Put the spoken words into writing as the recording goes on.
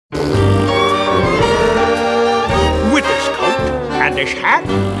this hat,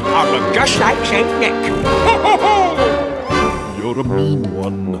 I'll look just like Saint Nick. Ho, ho, ho! You're a mean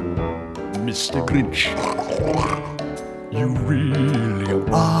one, Mr. Grinch. You really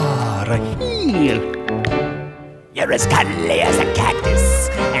are a heel. You're as cuddly as a cactus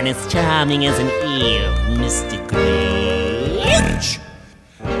and as charming as an eel, Mr. Grinch.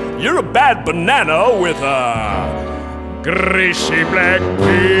 You're a bad banana with a greasy black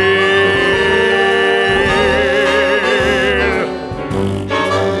peel.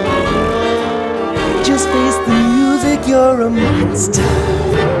 Just face the music, you're a monster,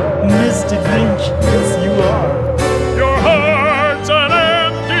 Mr. Grinch, yes you are. Your heart's an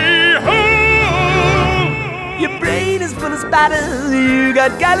empty hole. Your brain is full of spiders, you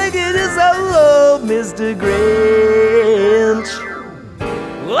got Gallagher's soul, Mr. Grinch.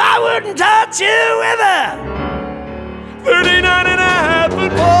 Well, I wouldn't touch you with a 39 and a half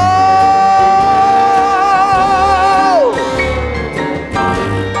foot pole.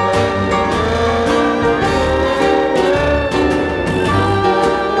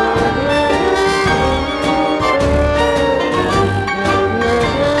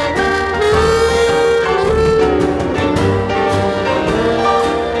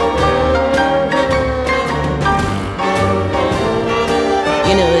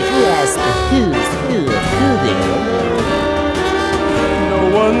 You know, if you ask the who's who of WhoVille, No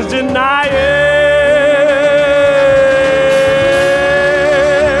one's denying.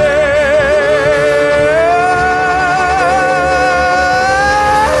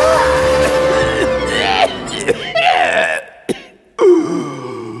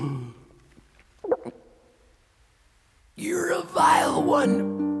 You're a vile one,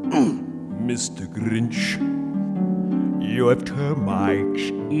 Mr. Grinch, you have termites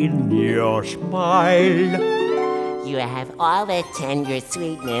in your smile. you have all the tender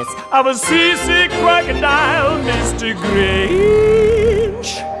sweetness of a seasick crocodile, Mr.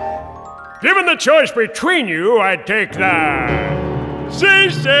 Grinch. Given the choice between you, I'd take the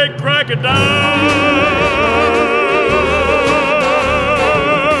seasick crocodile.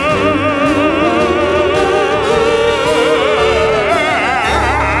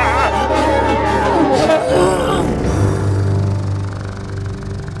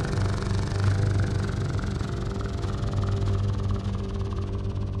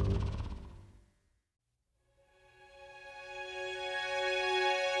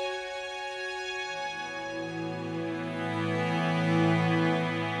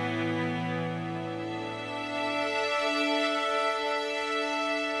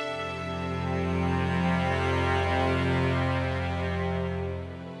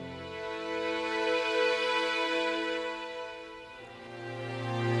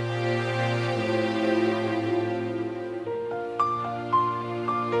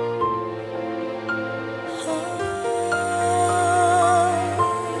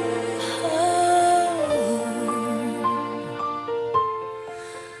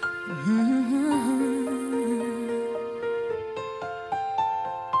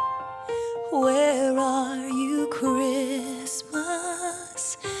 Where are you, Christmas?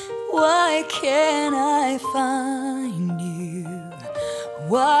 Why can't I find you?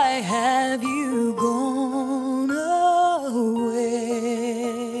 Why have you gone away?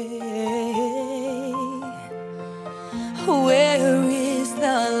 Where is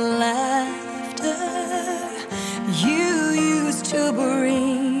the laughter you used to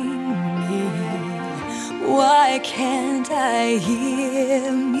bring me? Why can't I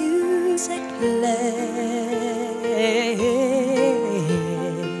hear music play?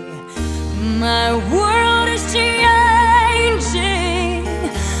 My world is changing,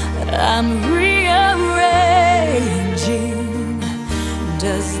 I'm rearranging.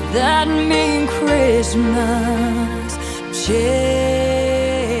 Does that mean Christmas changes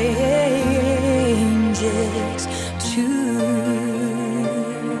too?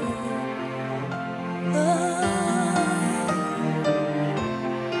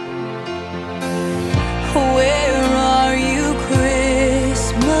 Where are you, Christmas?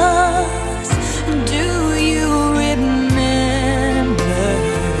 Do you remember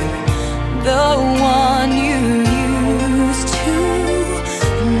the one you used to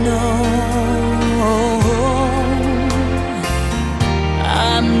know?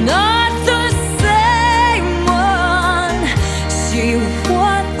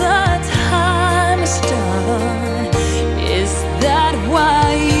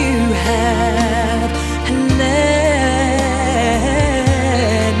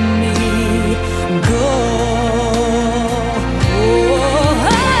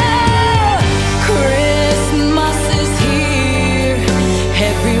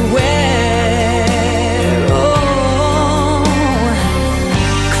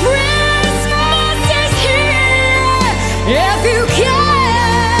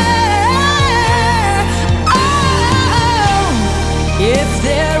 If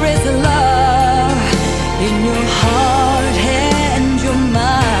there is love in your heart and your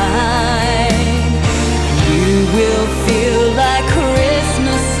mind, you will feel like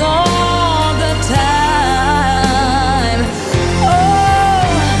Christmas all the time.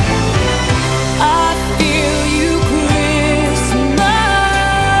 Oh, I feel you, Christmas.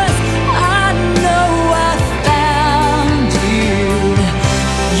 I know I found you.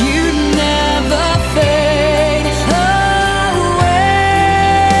 You never fade away.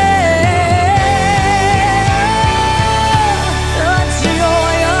 The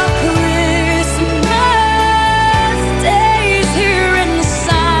joy of Christmas stays here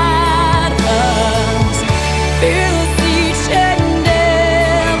inside us, fills each and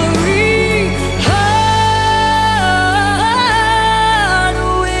every heart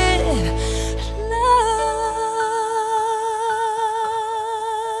with love.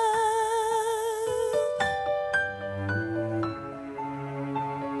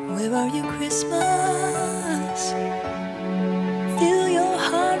 Where are you, Christmas? Fill your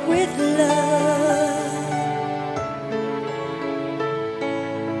heart with love.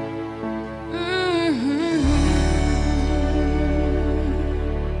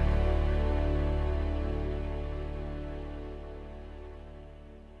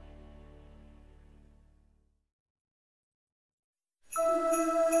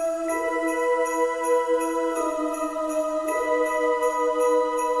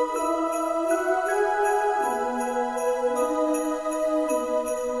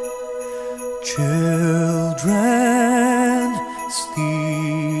 Children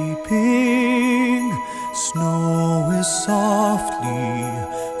sleeping, snow is softly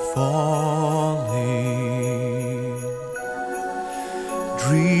falling.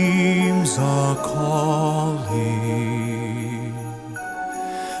 Dreams are calling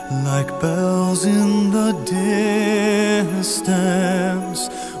like bells in the distance.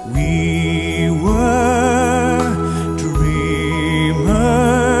 We were dreamers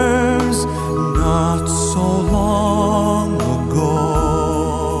not so long ago,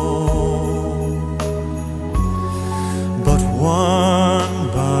 but one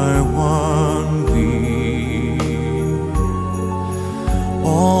by one we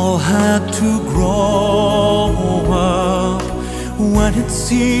all had to grow up. When it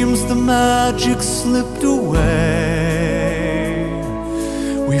seems the magic slipped away,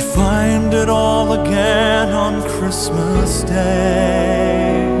 we find it all again on Christmas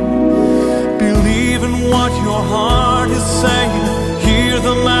Day. Believe in what your heart is saying, hear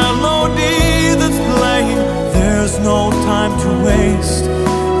the melody that's playing. There's no time to waste,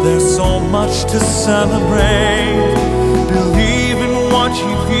 there's so much to celebrate. Believe in what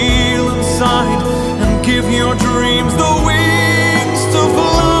you feel inside and give your dreams the wings to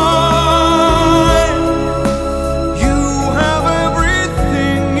fly. You have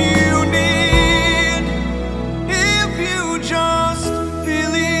everything you need if you just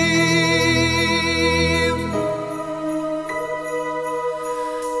believe.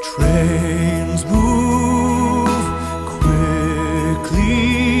 Trains move quickly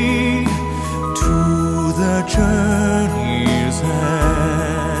to their journey's end.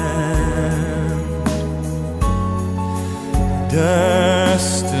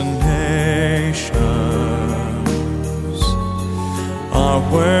 Destinations are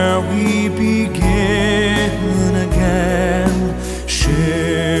where we begin again.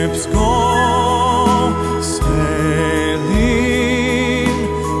 Ships go sailing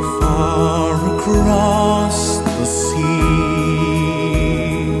far across the sea,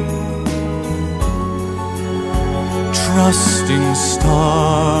 trusting starlight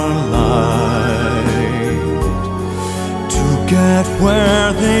to get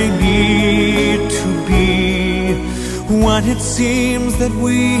where they need to be. When it seems that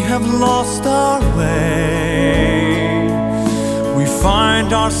we have lost our way, we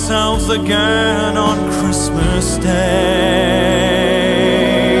find ourselves again on Christmas Day.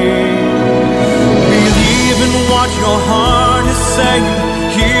 Believe in what your heart is saying,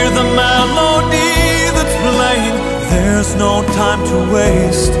 hear the melody that's playing. There's no time to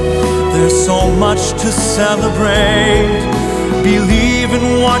waste, there's so much to celebrate. Believe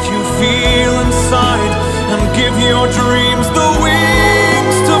in what you feel inside and give your dreams the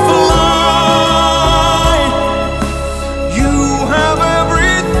wings to fly. You have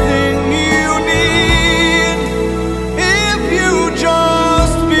everything you need if you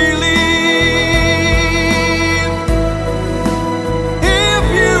just believe. If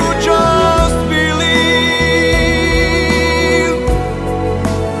you just believe.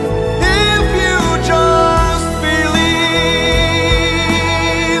 If you just believe.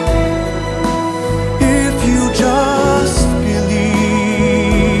 If you just believe.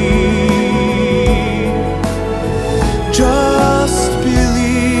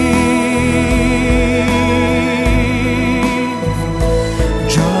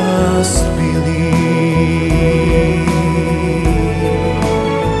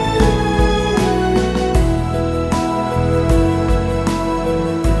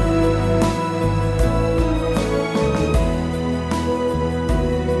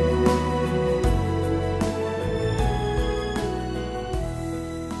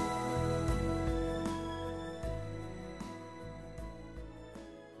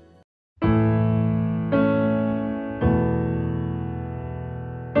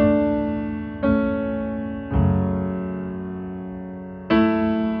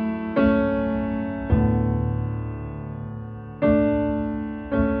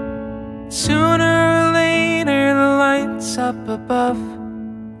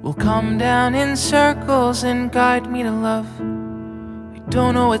 will come down in circles and guide me to love. I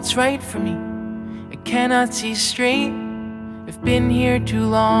don't know what's right for me, I cannot see straight. I've been here too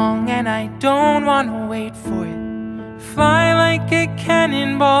long and I don't want to wait for it. Fly like a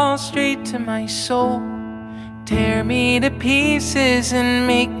cannonball straight to my soul. Tear me to pieces and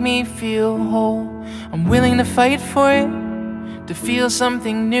make me feel whole. I'm willing to fight for it, to feel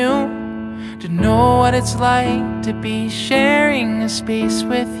something new, to know what it's like to be sharing a space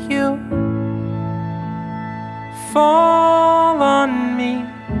with you. Fall on me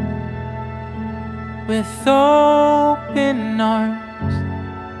with open arms.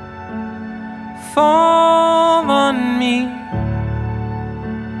 Fall on me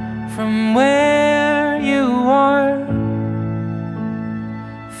from where you are.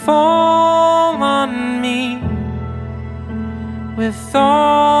 Fall on me with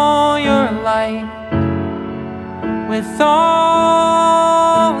all your light, with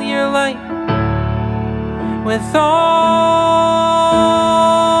all your light, with all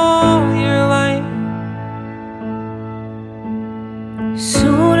your light.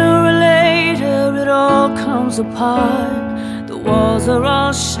 Sooner or later it all comes apart. The walls are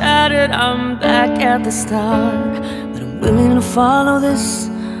all shattered, I'm back at the start. But I'm willing to follow this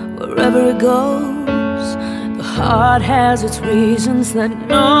wherever it goes. The heart has its reasons that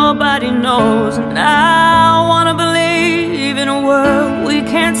nobody knows. And I wanna believe in a world we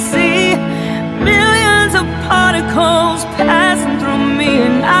can't see. Millions of particles passing through me,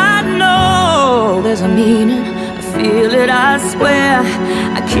 and I know there's a meaning, I feel it, I swear.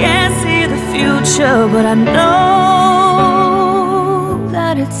 I can't see the future, but I know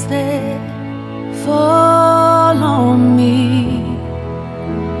that it's there. Fall on me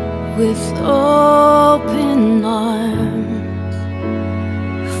with open arms.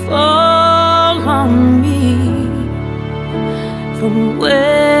 Fall on me from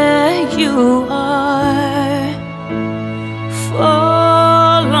where you are.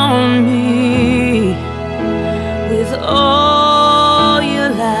 Fall on me with all your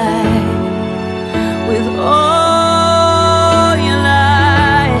light, with all your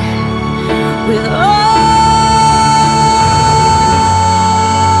light, with all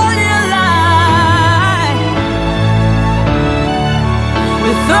your light,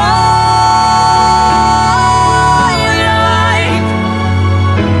 with all your light.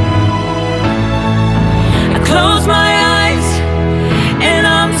 I close my eyes and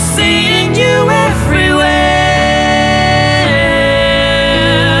I'm seeing you everywhere.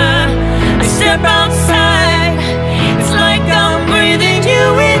 I step outside, it's like I'm breathing you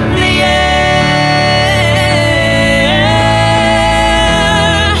in the air.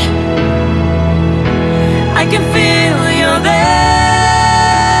 I can feel you're there.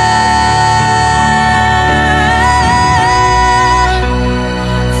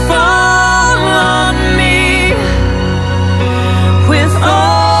 Fall on me with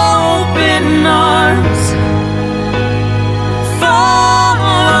open arms. Fall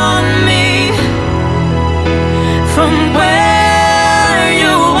on me from where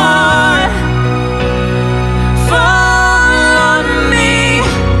you are. Fall on me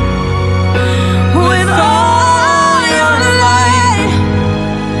with all your light,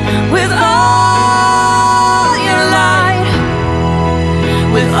 with all your light,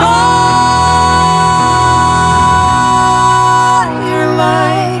 with all your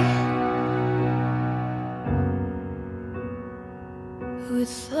light,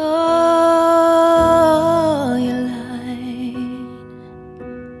 with all your light.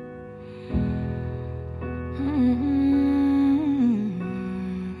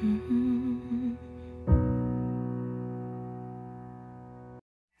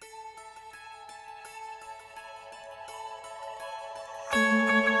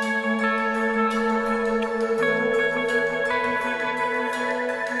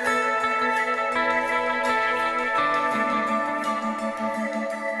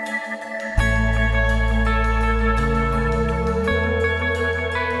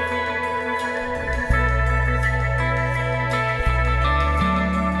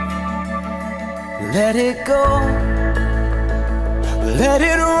 Let it go, let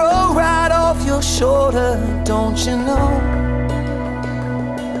it roll right off your shoulder. Don't you know,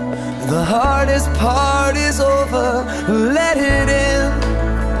 the hardest part is over. Let it in,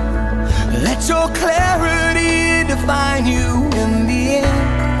 let your clarity define you in the end.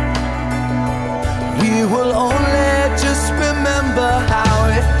 We will only just remember how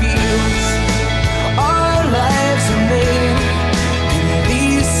it feels. Our lives are made in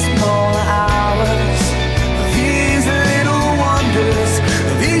these small hours, these little wonders,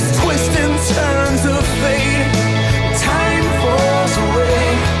 these twists and turns of fate. Time falls away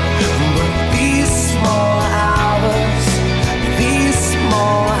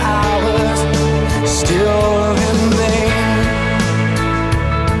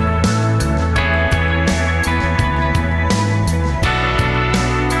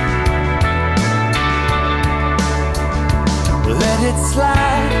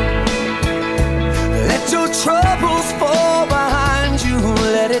light. Let your troubles fall behind you,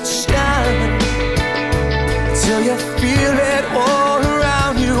 let it shine till you feel it all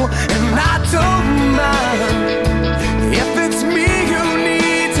around you. And I don't mind if it's me you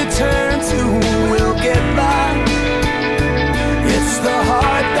need to turn to, we'll get by. It's the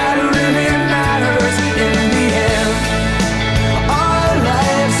heart that really matters in the end. Our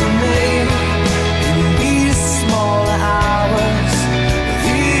lives are made in these small hours,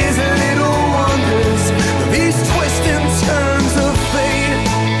 these little wonders, these twists and turns of fate.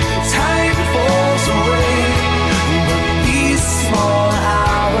 Time falls away, but these small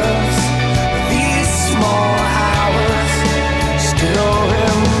hours, these small hours still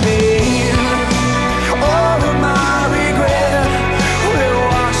remain. All of my regret will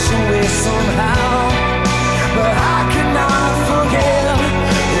wash away somehow, but I cannot forget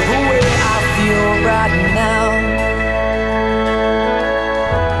the way I feel right now.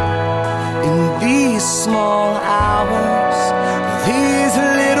 In these small hours, these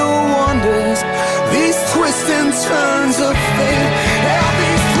little wonders, these twists and turns of fate, yeah,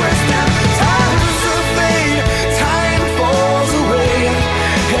 these twists and turns of fate. Time falls away,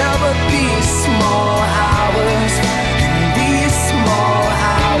 yeah, but these small hours, these small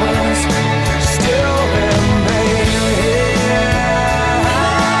hours still remain. Yeah,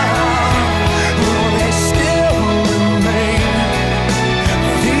 oh, they still remain.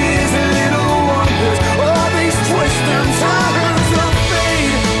 These little wonders, oh, these twists and turns of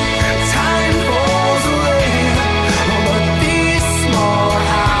fate. Time falls away, but these small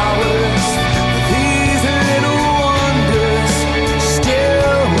hours, these little wonders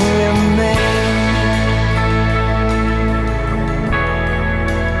still remain.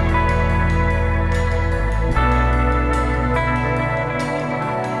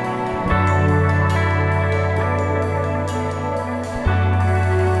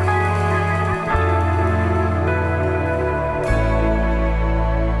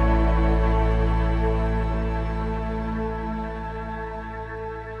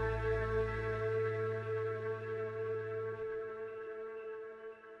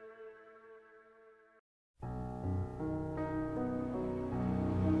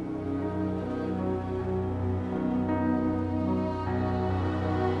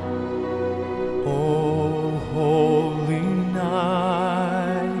 Oh, holy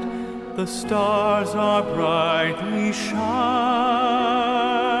night, the stars are brightly shining.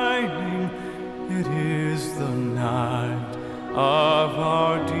 It is the night of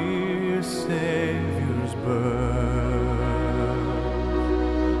our dear Savior's birth.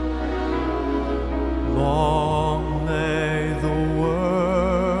 Long lay the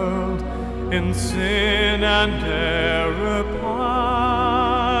world in sin and error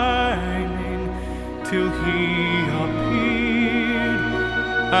pining, till he appeared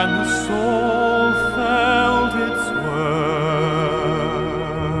and the soul felt its worth.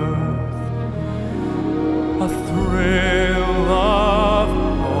 A thrill of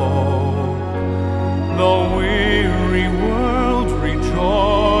hope, the weary world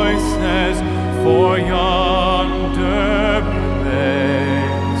rejoices, for yonder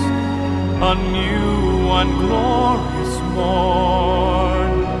breaks a new and glorious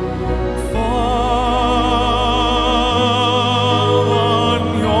morn. Fall on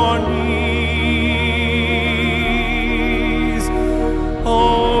your knees,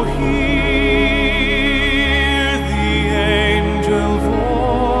 oh, hear the angel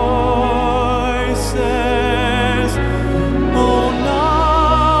voices, oh,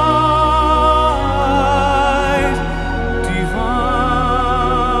 night divine,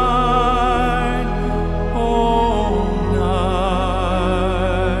 oh,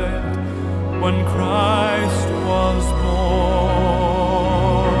 night when Christ was born,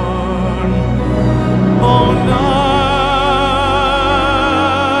 oh, night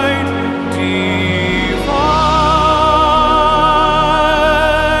divine,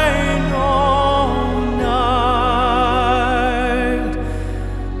 oh,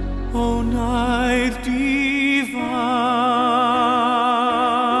 night divine.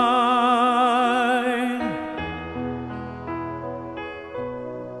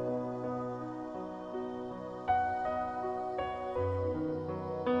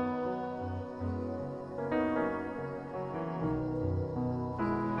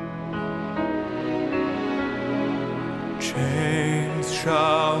 Chains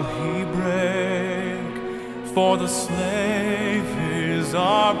shall he break, for the slave is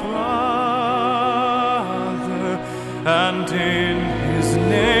our brother, and in his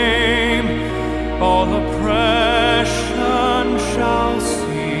name all oppression shall cease.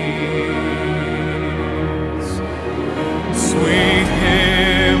 Sweet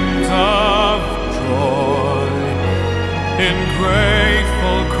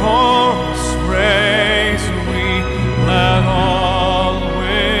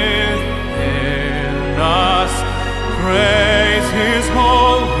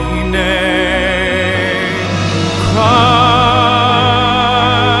holy name.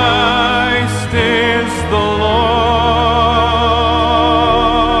 Christ is the Lord.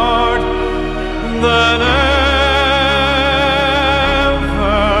 Then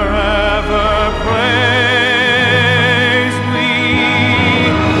ever praise we.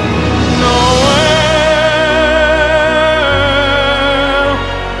 Noel,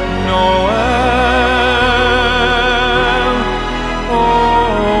 Noel,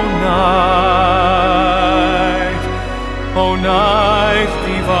 O night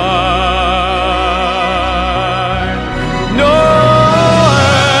divine. Noel,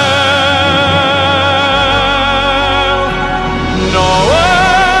 Noel,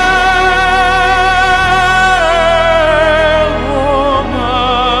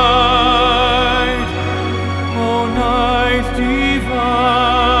 O night divine.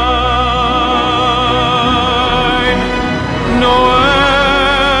 Noel,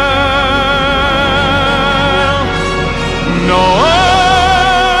 Noel.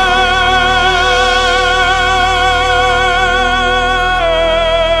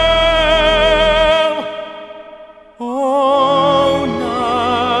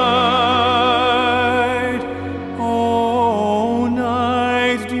 Oh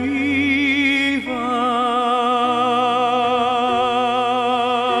night divine.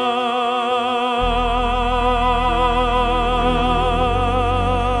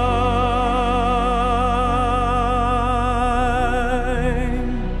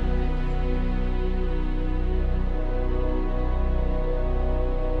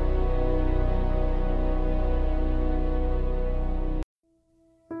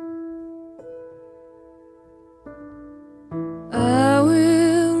 I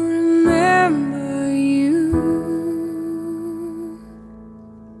will remember you.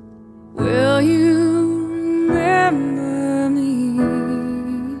 Will you remember me?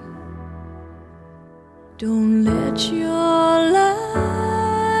 Don't let your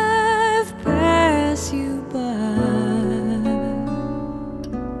life pass you by.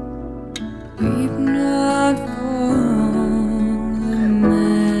 Weep not for the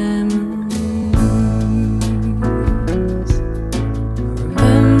memories.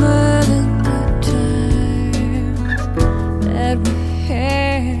 Remember the good times that we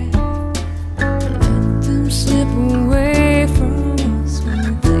had. Let them slip away from us when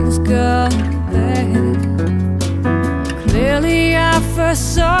things got bad. Clearly I first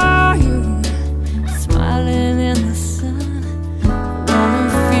saw you smiling in the sun. I wanna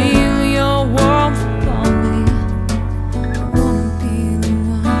feel your warmth upon me. I wanna be the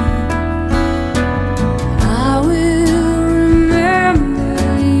one. I will remember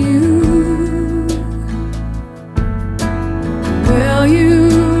you. Will you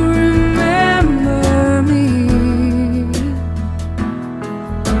remember me?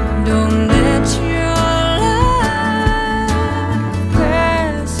 Don't let your life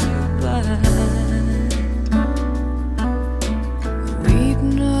pass you by. Weep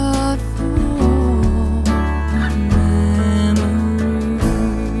not for memories.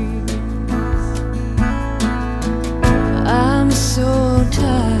 I'm so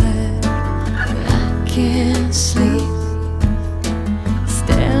tired, I can't sleep.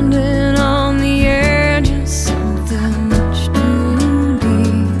 Standing on the edge of something much too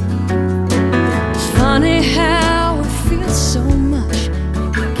deep. It's funny how it feels so much,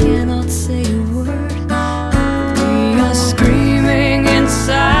 we cannot say a word. We are screaming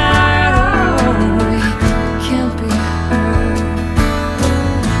inside, oh, we can't be heard.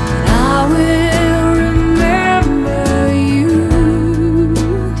 And I will